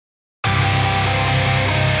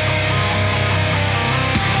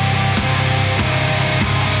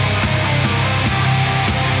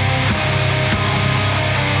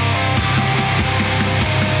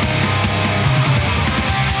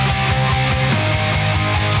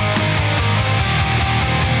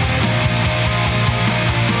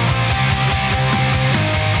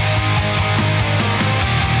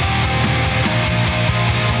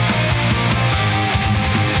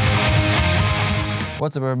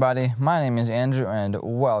What's up, everybody? My name is Andrew, and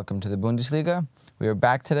welcome to the Bundesliga. We are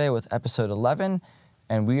back today with episode 11,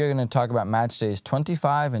 and we are going to talk about match days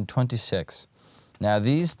 25 and 26. Now,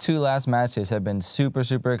 these two last match days have been super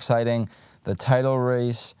exciting. The title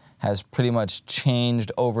race has pretty much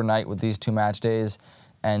changed overnight with these two match days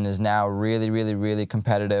and is now really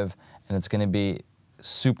competitive, and it's going to be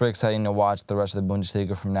super exciting to watch the rest of the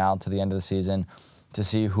Bundesliga from now to the end of the season to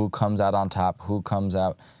see who comes out on top, who comes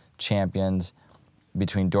out champions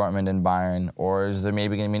between Dortmund and Bayern, or is there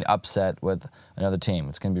maybe going to be an upset with another team?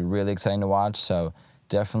 It's going to be really exciting to watch, so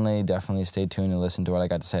definitely stay tuned and listen to what I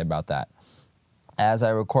got to say about that. As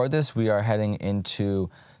I record this, we are heading into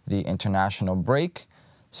the international break,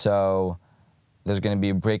 so there's going to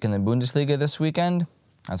be a break in the Bundesliga this weekend.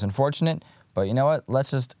 That's unfortunate, but you know what?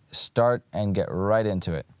 Let's just start and get right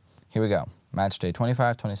into it. Here we go. Match day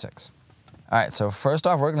 25, 26. All right, so first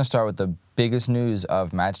off, we're going to start with the biggest news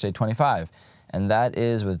of match day 25. And that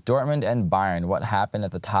is with Dortmund and Bayern, what happened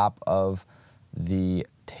at the top of the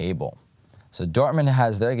table. So Dortmund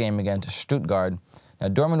has their game against Stuttgart. Now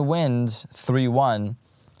Dortmund wins 3-1,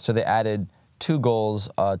 so they added 2 goals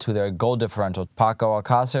to their goal differential. Paco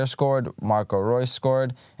Alcácer scored, Marco Reus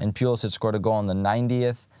scored, and Pulisic scored a goal in the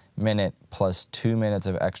 90th minute plus 2 minutes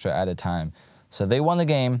of extra added time. So they won the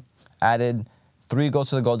game, added 2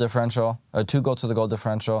 goals to the goal differential,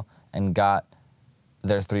 and got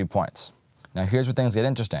their 3 points. Now, here's where things get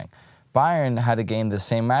interesting. Bayern had a game the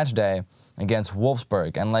same match day against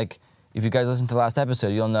Wolfsburg. And if you guys listened to the last episode,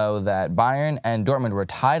 you'll know that Bayern and Dortmund were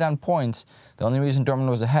tied on points. The only reason Dortmund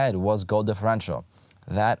was ahead was goal differential.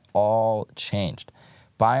 That all changed.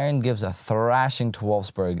 Bayern gives a thrashing to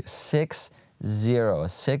Wolfsburg, 6-0, a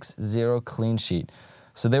 6-0 clean sheet.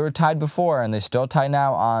 So they were tied before, and they're still tied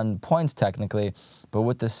now on points technically. But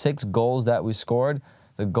with the 6 goals that we scored,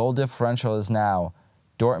 the goal differential is now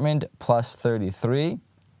Dortmund plus 33,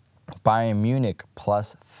 Bayern Munich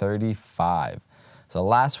plus 35. So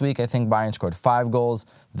last week, I think Bayern scored 5 goals.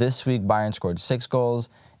 This week, Bayern scored 6 goals.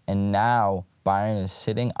 And now Bayern is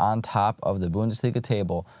sitting on top of the Bundesliga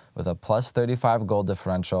table with a plus 35 goal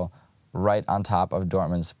differential right on top of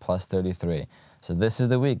Dortmund's plus 33. So this is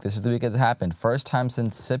the week. This is the week it's happened. First time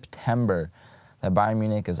since September that Bayern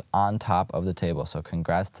Munich is on top of the table. So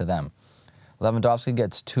congrats to them. Lewandowski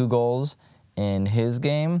gets 2 goals in his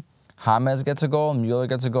game. James gets a goal, Müller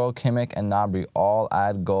gets a goal, Kimmich and Gnabry all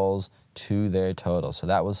add goals to their total. So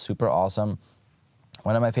that was super awesome.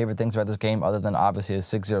 One of my favorite things about this game, other than obviously a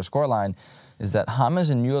 6-0 scoreline, is that James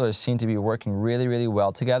and Müller seem to be working really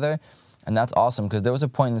well together. And that's awesome because there was a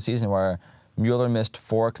point in the season where Müller missed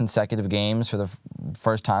 4 consecutive games for the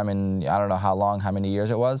first time in I don't know how many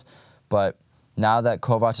years it was. But now that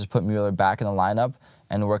Kovac has put Müller back in the lineup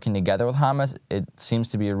and working together with James, it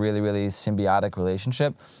seems to be a really symbiotic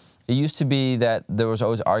relationship. It used to be that there was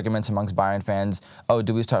always arguments amongst Bayern fans,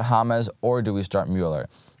 do we start James or do we start Müller?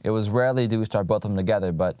 It was rarely do we start both of them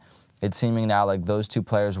together, but it's seeming now like those 2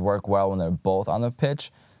 players work well when they're both on the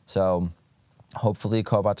pitch. So hopefully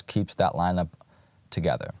Kovac keeps that lineup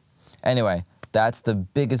together. Anyway, that's the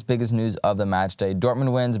biggest news of the match day.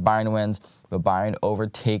 Dortmund wins, Bayern wins, but Bayern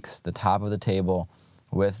overtakes the top of the table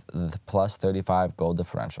with the plus 35 goal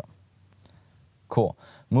differential. Cool.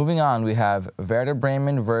 Moving on, we have Werder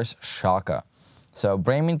Bremen versus Schalke. So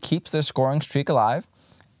Bremen keeps their scoring streak alive,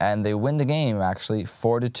 and they win the game, actually,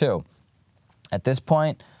 4-2. At this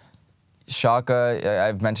point, Schalke,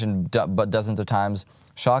 I've mentioned dozens of times,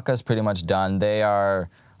 Schalke is pretty much done. They are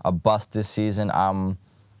a bust this season.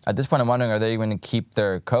 At this point, I'm wondering, are they going to keep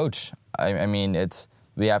their coach? I mean,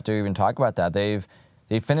 we have to even talk about that.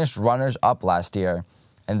 They finished runners-up last year,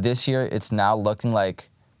 and this year it's now looking like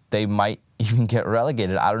they might even get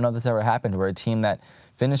relegated. I don't know if that's ever happened, where a team that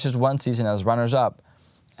finishes one season as runners-up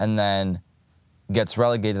and then gets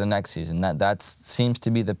relegated the next season. That seems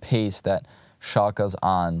to be the pace that Schalke's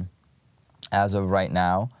on as of right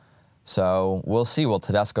now. So we'll see. Will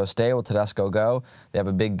Tedesco stay? Will Tedesco go? They have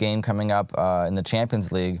a big game coming up in the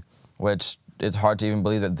Champions League, which it's hard to even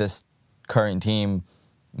believe that this current team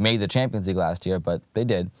made the Champions League last year, but they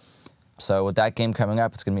did. So with that game coming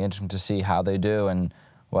up, it's going to be interesting to see how they do and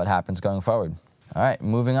what happens going forward. All right,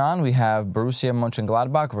 moving on, we have Borussia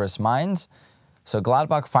Mönchengladbach versus Mainz. So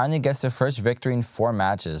Gladbach finally gets their first victory in 4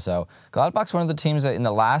 matches. So Gladbach's one of the teams that in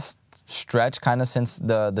the last stretch, kind of since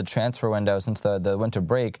the transfer window, since the winter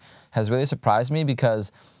break, has really surprised me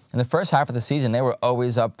because in the first half of the season, they were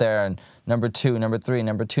always up there and number 2, number 3,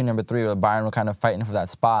 number 2, number 3, where Bayern were kind of fighting for that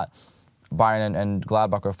spot. Bayern and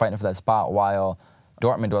Gladbach were fighting for that spot while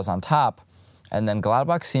Dortmund was on top. And then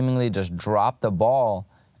Gladbach seemingly just dropped the ball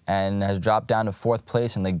and has dropped down to 4th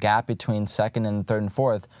place, and the gap between 2nd and 3rd and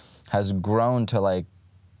 4th has grown to like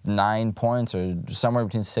 9 points or somewhere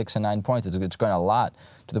between 6 and 9 points. It's going a lot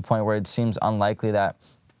to the point where it seems unlikely that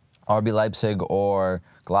RB Leipzig or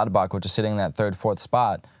Gladbach, which is sitting in that third, fourth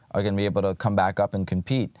spot, are going to be able to come back up and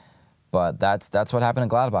compete. But that's what happened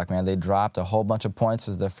to Gladbach, man. They dropped a whole bunch of points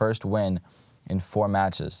as their first win in 4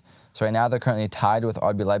 matches. So right now they're currently tied with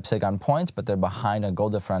RB Leipzig on points, but they're behind a goal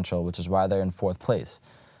differential, which is why they're in 4th place.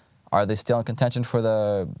 Are they still in contention for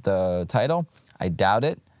the title? I doubt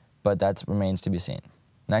it, but that remains to be seen.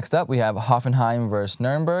 Next up, we have Hoffenheim versus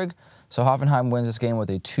Nuremberg. So Hoffenheim wins this game with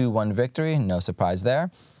a 2-1 victory. No surprise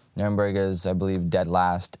there. Nuremberg is, I believe, dead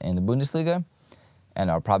last in the Bundesliga and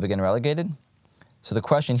are probably getting relegated. So the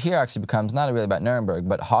question here actually becomes not really about Nuremberg,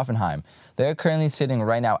 but Hoffenheim. They're currently sitting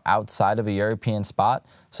right now outside of a European spot.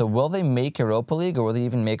 So will they make Europa League, or will they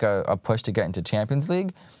even make a push to get into Champions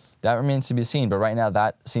League? That remains to be seen. But right now,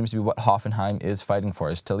 that seems to be what Hoffenheim is fighting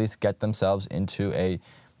for, is to at least get themselves into a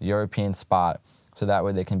European spot, so that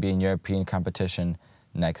way they can be in European competition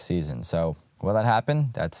next season. So will that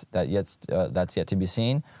happen? That's yet to be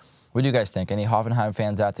seen. What do you guys think? Any Hoffenheim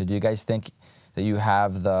fans out there? Do you guys think that you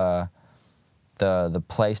have the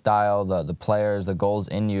play style, the players, the goals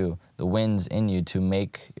in you, the wins in you to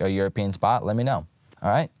make a European spot? Let me know. All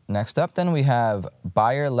right, next up then we have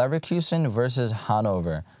Bayer Leverkusen versus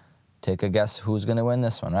Hannover. Take a guess who's going to win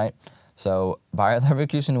this one, right? So Bayer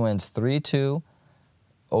Leverkusen wins 3-2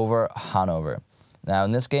 over Hannover. Now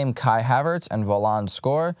in this game, Kai Havertz and Volland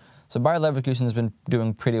score. So Bayer Leverkusen has been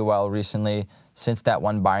doing pretty well recently since that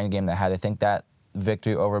one Bayern game they had. I think that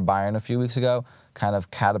victory over Bayern a few weeks ago kind of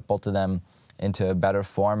catapulted them into a better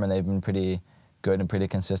form, and they've been pretty good and pretty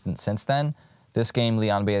consistent since then. This game,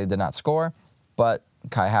 Leon Bailey did not score, but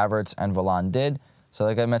Kai Havertz and Volland did. So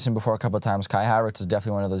like I mentioned before a couple of times, Kai Havertz is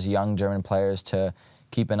definitely one of those young German players to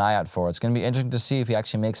keep an eye out for. It's going to be interesting to see if he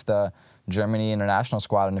actually makes the Germany international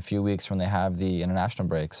squad in a few weeks when they have the international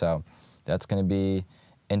break. So that's going to be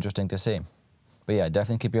interesting to see. But yeah,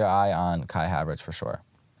 definitely keep your eye on Kai Havertz for sure.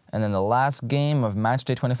 And then the last game of match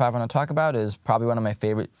day 25 I want to talk about is probably one of my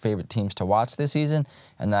favorite teams to watch this season,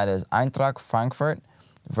 and that is Eintracht Frankfurt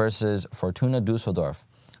versus Fortuna Düsseldorf.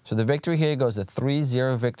 So the victory here goes a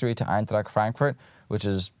 3-0 victory to Eintracht Frankfurt, which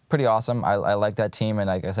is pretty awesome. I like that team, and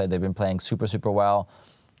like I said, they've been playing super, super well.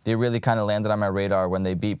 They really kind of landed on my radar when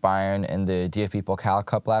they beat Bayern in the DFB Pokal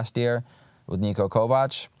Cup last year with Niko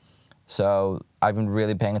Kovac. So I've been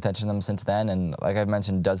really paying attention to them since then, and like I've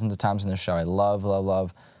mentioned dozens of times in the show, I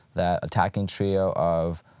love that attacking trio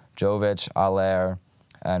of Jovic, Aller,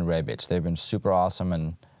 and Rebic. They've been super awesome,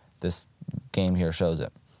 and this game here shows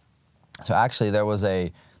it. So actually,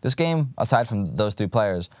 this game, aside from those 3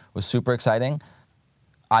 players, was super exciting.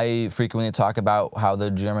 I frequently talk about how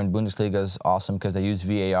the German Bundesliga is awesome because they use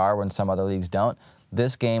VAR when some other leagues don't.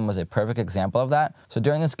 This game was a perfect example of that. So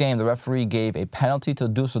during this game, the referee gave a penalty to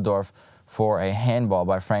Düsseldorf for a handball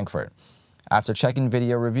by Frankfurt. After checking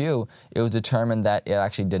video review, it was determined that it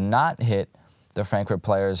actually did not hit the Frankfurt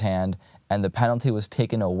player's hand, and the penalty was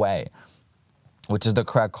taken away, which is the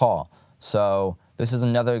correct call. So this is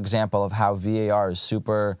another example of how VAR is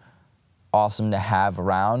super awesome to have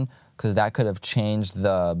around, because that could have changed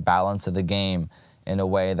the balance of the game in a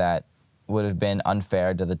way that would have been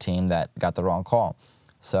unfair to the team that got the wrong call.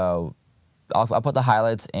 So I'll put the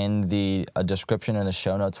highlights in the description and the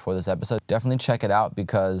show notes for this episode. Definitely check it out,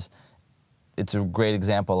 because it's a great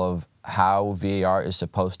example of how VAR is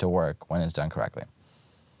supposed to work when it's done correctly.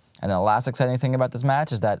 And the last exciting thing about this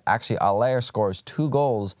match is that actually Aller scores 2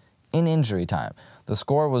 goals in injury time. The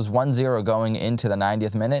score was 1-0 going into the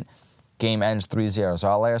 90th minute. Game ends 3-0. So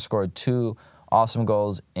Aller scored 2 awesome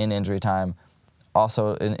goals in injury time,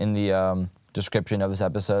 also in the description of this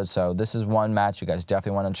episode. So this is one match you guys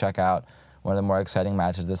definitely want to check out. One of the more exciting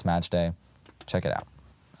matches this match day. Check it out.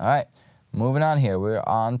 All right. Moving on here, we're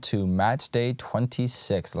on to match day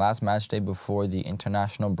 26, last match day before the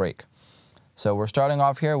international break. So we're starting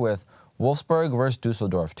off here with Wolfsburg versus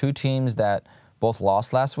Düsseldorf, 2 teams that both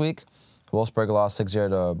lost last week. Wolfsburg lost 6-0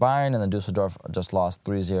 to Bayern, and then Düsseldorf just lost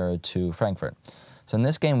 3-0 to Frankfurt. So in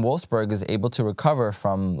this game, Wolfsburg is able to recover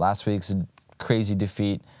from last week's crazy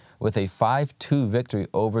defeat with a 5-2 victory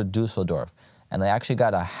over Düsseldorf. And they actually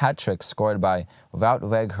got a hat-trick scored by Wout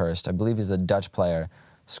Weghorst, I believe he's a Dutch player,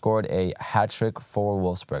 scored a hat-trick for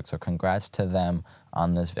Wolfsburg. So congrats to them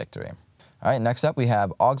on this victory. All right, next up we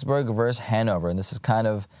have Augsburg versus Hanover. And this is kind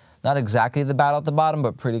of not exactly the battle at the bottom,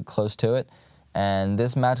 but pretty close to it. And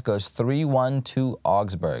this match goes 3-1 to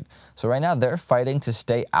Augsburg. So right now they're fighting to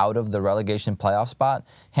stay out of the relegation playoff spot.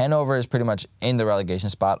 Hanover is pretty much in the relegation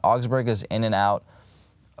spot. Augsburg is in and out,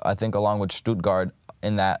 I think along with Stuttgart,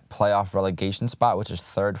 in that playoff relegation spot, which is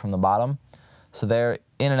 3rd from the bottom. So they're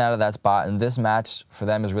in and out of that spot, and this match for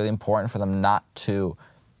them is really important for them not to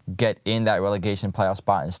get in that relegation playoff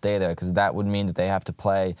spot and stay there, because that would mean that they have to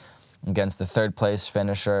play against the third-place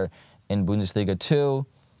finisher in Bundesliga 2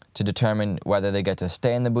 to determine whether they get to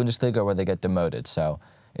stay in the Bundesliga or whether they get demoted. So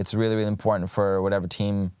it's really, really important for whatever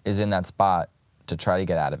team is in that spot to try to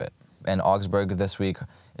get out of it. And Augsburg this week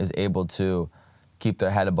is able to keep their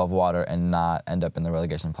head above water and not end up in the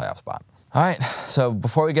relegation playoff spot. All right, so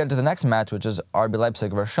before we get to the next match, which is RB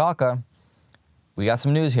Leipzig versus Schalke, we got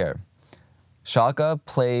some news here. Schalke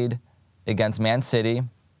played against Man City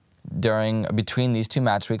between these two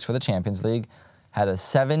match weeks for the Champions League, had a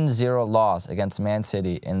 7-0 loss against Man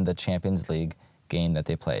City in the Champions League game that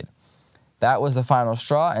they played. That was the final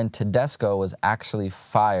straw, and Tedesco was actually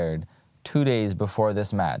fired 2 days before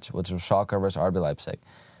this match, which was Schalke versus RB Leipzig.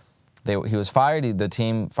 He was fired. The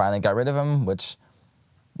team finally got rid of him, which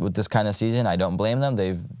with this kind of season, I don't blame them.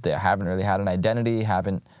 They haven't really had an identity,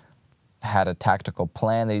 haven't had a tactical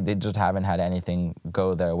plan. They just haven't had anything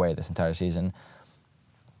go their way this entire season.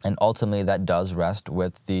 And ultimately, that does rest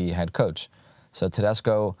with the head coach. So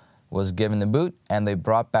Tedesco was given the boot, and they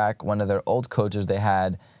brought back one of their old coaches they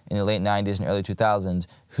had in the late 90s and early 2000s,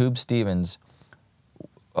 Huub Stevens.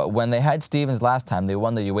 When they had Stevens last time, they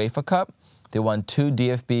won the UEFA Cup. They won 2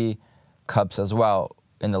 DFB Cups as well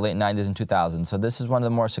in the late 90s and 2000s. So this is one of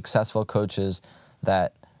the more successful coaches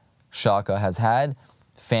that Schalke has had.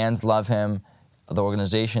 Fans love him. The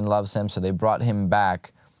organization loves him. So they brought him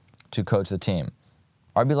back to coach the team.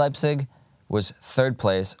 RB Leipzig was 3rd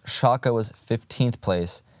place. Schalke was 15th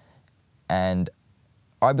place. And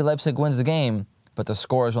RB Leipzig wins the game, but the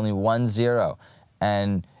score is only 1-0.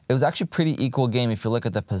 And it was actually a pretty equal game if you look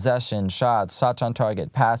at the possession, shots on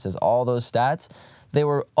target, passes, all those stats. They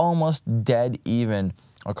were almost dead even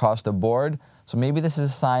across the board. So maybe this is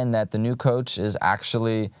a sign that the new coach is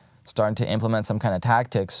actually starting to implement some kind of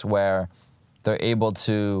tactics where they're able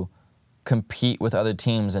to compete with other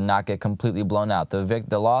teams and not get completely blown out.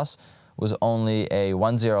 The loss was only a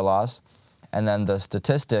 1-0 loss, and then the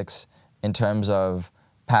statistics in terms of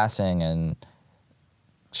passing and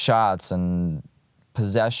shots and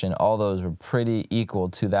possession, all those were pretty equal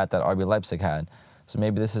to that RB Leipzig had. So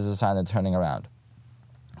maybe this is a sign they're turning around.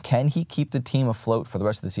 Can he keep the team afloat for the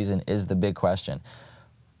rest of the season is the big question.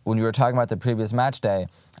 When we were talking about the previous match day,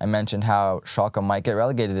 I mentioned how Schalke might get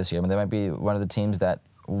relegated this year. I mean, they might be one of the teams that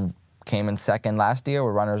came in second last year,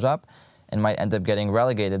 were runners-up, and might end up getting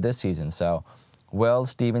relegated this season. So will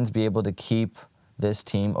Stevens be able to keep this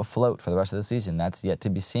team afloat for the rest of the season? That's yet to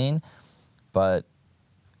be seen, but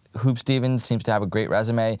Huub Stevens seems to have a great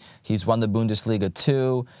resume. He's won the Bundesliga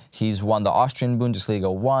 2. He's won the Austrian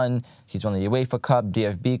Bundesliga 1. He's won the UEFA Cup,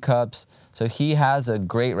 DFB Cups. So he has a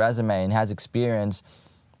great resume and has experience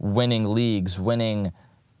winning leagues, winning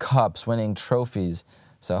cups, winning trophies.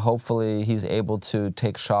 So hopefully he's able to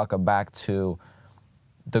take Schalke back to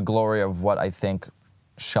the glory of what I think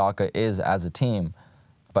Schalke is as a team.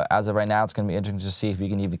 But as of right now, it's going to be interesting to see if he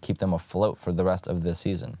can even keep them afloat for the rest of this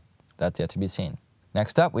season. That's yet to be seen.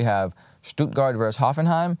 Next up, we have Stuttgart versus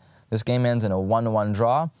Hoffenheim. This game ends in a 1-1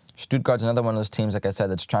 draw. Stuttgart's another one of those teams, like I said,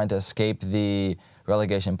 that's trying to escape the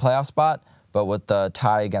relegation playoff spot. But with the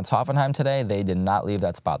tie against Hoffenheim today, they did not leave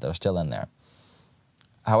that spot. They're still in there.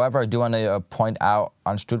 However, I do want to point out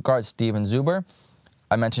on Stuttgart, Steven Zuber.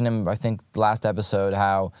 I mentioned him, I think, last episode,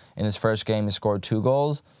 how in his first game he scored 2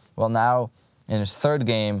 goals. Well, now in his third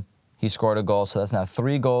game, he scored a goal, so that's now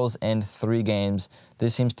 3 goals in 3 games.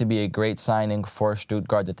 This seems to be a great signing for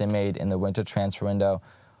Stuttgart that they made in the winter transfer window.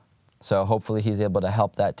 So hopefully he's able to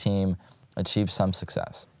help that team achieve some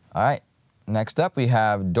success. All right, next up we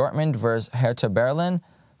have Dortmund versus Hertha Berlin.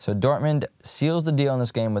 So Dortmund seals the deal in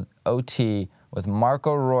this game with OT, with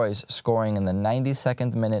Marco Reus scoring in the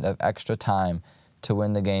 92nd minute of extra time to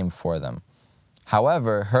win the game for them.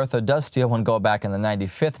 However, Hertha does steal one goal back in the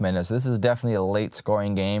 95th minute, so this is definitely a late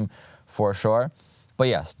scoring game for sure. But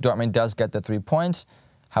yes, Dortmund does get the 3 points.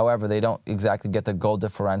 However, they don't exactly get the goal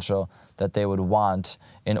differential that they would want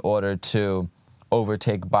in order to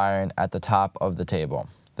overtake Bayern at the top of the table.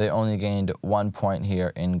 They only gained 1 point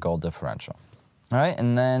here in goal differential. All right,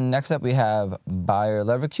 and then next up we have Bayer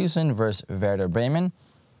Leverkusen versus Werder Bremen.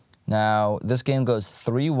 Now, this game goes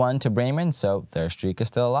 3-1 to Bremen, so their streak is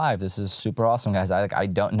still alive. This is super awesome, guys. I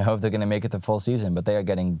don't know if they're going to make it the full season, but they are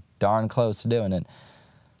getting darn close to doing it.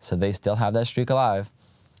 So they still have that streak alive.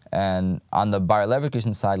 And on the Bayer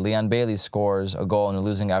Leverkusen side, Leon Bailey scores a goal in a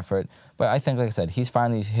losing effort. But I think, like I said, he's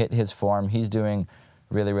finally hit his form. He's doing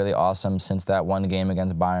really, really awesome since that one game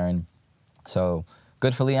against Bayern. So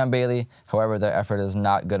Good for Leon Bailey. However, their effort is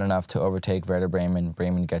not good enough to overtake Werder Bremen.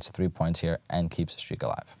 Bremen gets 3 points here and keeps the streak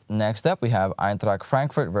alive. Next up, we have Eintracht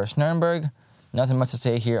Frankfurt versus Nuremberg. Nothing much to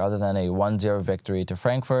say here other than a 1-0 victory to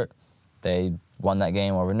Frankfurt. They won that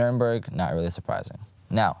game over Nuremberg. Not really surprising.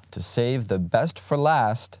 Now, to save the best for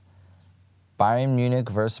last, Bayern Munich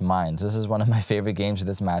versus Mainz. This is one of my favorite games of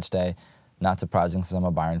this match day. Not surprising since I'm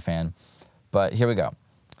a Bayern fan. But here we go.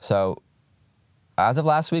 So, as of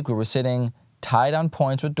last week, we were sitting tied on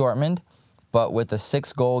points with Dortmund, but with the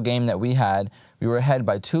 6-goal game that we had, we were ahead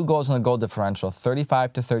by 2 goals in the goal differential,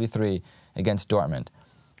 35-33 against Dortmund.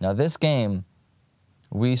 Now, this game,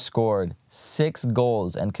 we scored 6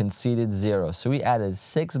 goals and conceded 0. So we added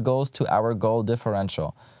 6 goals to our goal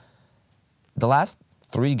differential. The last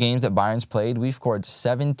 3 games that Bayern's played, we've scored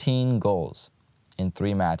 17 goals in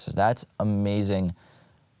 3 matches. That's amazing.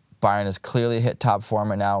 Bayern has clearly hit top form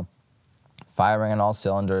right now, firing on all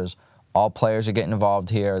cylinders. All players are getting involved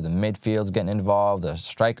here. The midfield's getting involved. The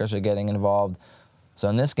strikers are getting involved. So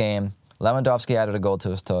in this game, Lewandowski added a goal to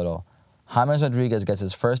his total. James Rodriguez gets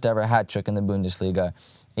his first ever hat trick in the Bundesliga.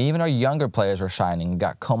 And even our younger players were shining. We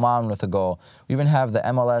got Coman with a goal. We even have the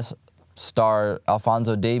MLS star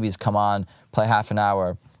Alphonso Davies come on, play half an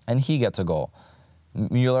hour, and he gets a goal.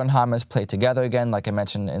 Müller and James play together again, like I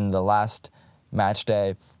mentioned in the last match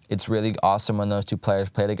day. It's really awesome when those 2 players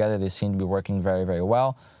play together. They seem to be working very, very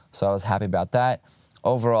well. So I was happy about that.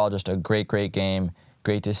 Overall, just a great, great game.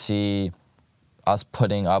 Great to see us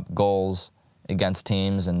putting up goals against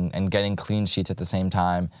teams and getting clean sheets at the same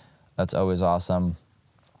time. That's always awesome.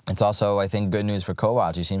 It's also, I think, good news for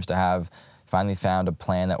Kovac. He seems to have finally found a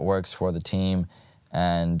plan that works for the team.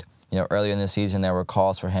 And, earlier in the season, there were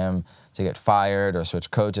calls for him to get fired or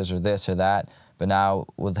switch coaches or this or that. But now,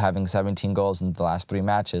 with having 17 goals in the last 3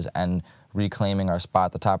 matches and reclaiming our spot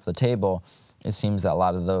at the top of the table, it seems that a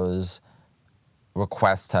lot of those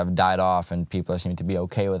requests have died off and people seem to be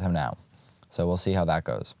okay with him now. So we'll see how that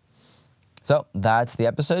goes. So that's the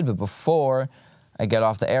episode, but before I get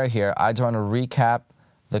off the air here, I just want to recap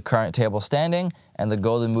the current table standing and the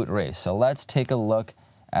Golden Boot race. So let's take a look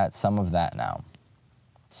at some of that now.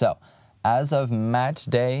 So as of match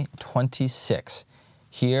day 26,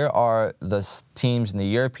 here are the teams in the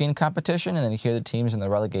European competition, and then here are the teams in the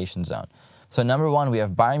relegation zone. So number 1, we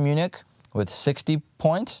have Bayern Munich with 60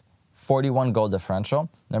 points, 41 goal differential.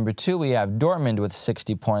 Number 2, we have Dortmund with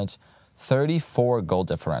 60 points, 34 goal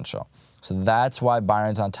differential. So that's why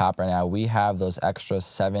Bayern's on top right now. We have those extra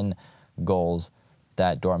 7 goals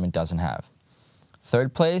that Dortmund doesn't have.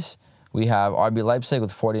 Third place, we have RB Leipzig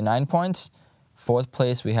with 49 points. Fourth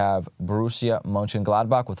place, we have Borussia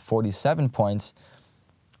Mönchengladbach with 47 points.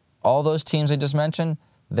 All those teams I just mentioned,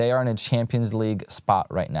 they are in a Champions League spot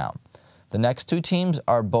right now. The next 2 teams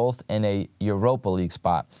are both in a Europa League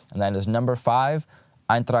spot, and that is number 5,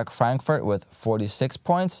 Eintracht Frankfurt with 46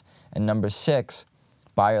 points, and number 6,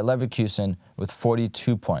 Bayer Leverkusen with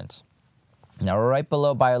 42 points. Now, right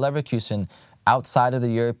below Bayer Leverkusen, outside of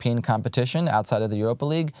the European competition, outside of the Europa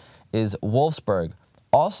League, is Wolfsburg.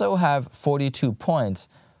 Also have 42 points,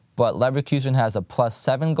 but Leverkusen has a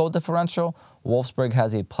 +7 goal differential. Wolfsburg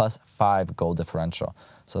has a +5 goal differential.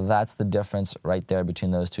 So that's the difference right there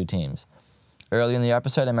between those 2 teams. Earlier in the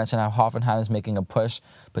episode, I mentioned how Hoffenheim is making a push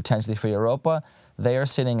potentially for Europa. They are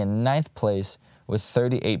sitting in 9th place with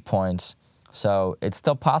 38 points. So it's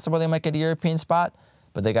still possible they might get a European spot,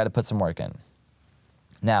 but they got to put some work in.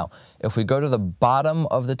 Now, if we go to the bottom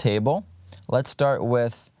of the table, let's start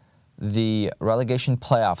with the relegation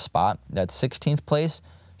playoff spot. That's 16th place,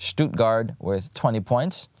 Stuttgart with 20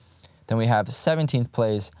 points. Then we have 17th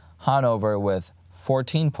place, Hannover with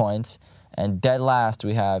 14 points. And dead last,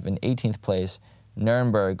 we have in 18th place,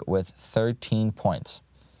 Nuremberg with 13 points.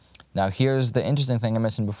 Now, here's the interesting thing I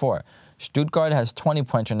mentioned before. Stuttgart has 20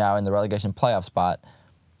 points right now in the relegation playoff spot.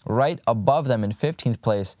 Right above them in 15th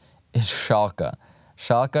place is Schalke.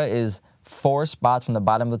 Schalke is 4 spots from the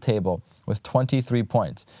bottom of the table with 23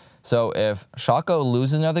 points. So if Schalke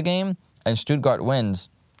loses another game and Stuttgart wins,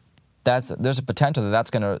 there's a potential that that's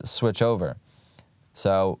going to switch over.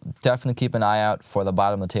 So definitely keep an eye out for the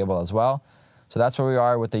bottom of the table as well. So that's where we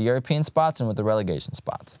are with the European spots and with the relegation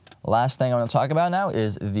spots. Last thing I want to talk about now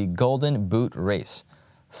is the Golden Boot race.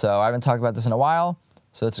 So I haven't talked about this in a while,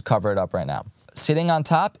 so let's cover it up right now. Sitting on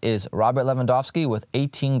top is Robert Lewandowski with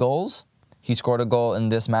 18 goals. He scored a goal in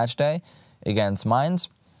this match day against Mainz.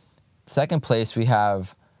 Second place, we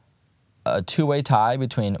have a 2-way tie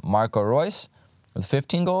between Marco Reus with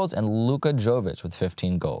 15 goals and Luka Jovic with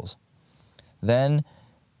 15 goals. Then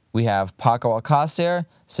we have Paco Alcacer,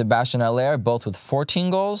 Sebastian Haller, both with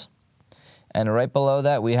 14 goals. And right below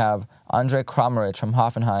that, we have Andre Kramaric from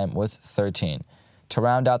Hoffenheim with 13. To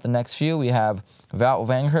round out the next few, we have Wout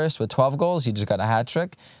Weghorst with 12 goals. He just got a hat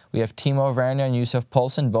trick. We have Timo Werner and Yusuf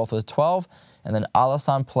Poulsen, both with 12. And then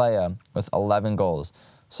Alassane Plea with 11 goals.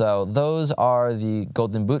 So those are the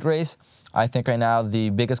Golden Boot race. I think right now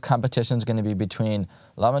the biggest competition is going to be between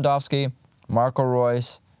Lewandowski, Marco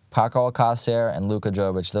Reus, Paco Alcacer, and Luka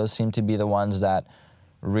Jovic. Those seem to be the ones that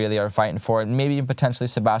really are fighting for it. Maybe even potentially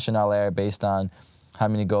Sebastian Haller based on how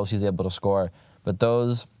many goals he's able to score. But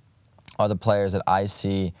those are the players that I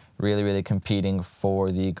see really, really competing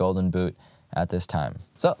for the Golden Boot at this time.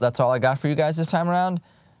 So that's all I got for you guys this time around.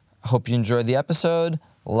 I hope you enjoyed the episode.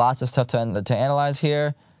 Lots of stuff to analyze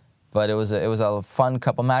here, but it was a fun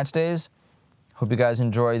couple match days. Hope you guys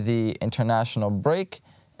enjoy the international break,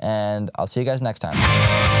 and I'll see you guys next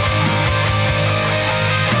time.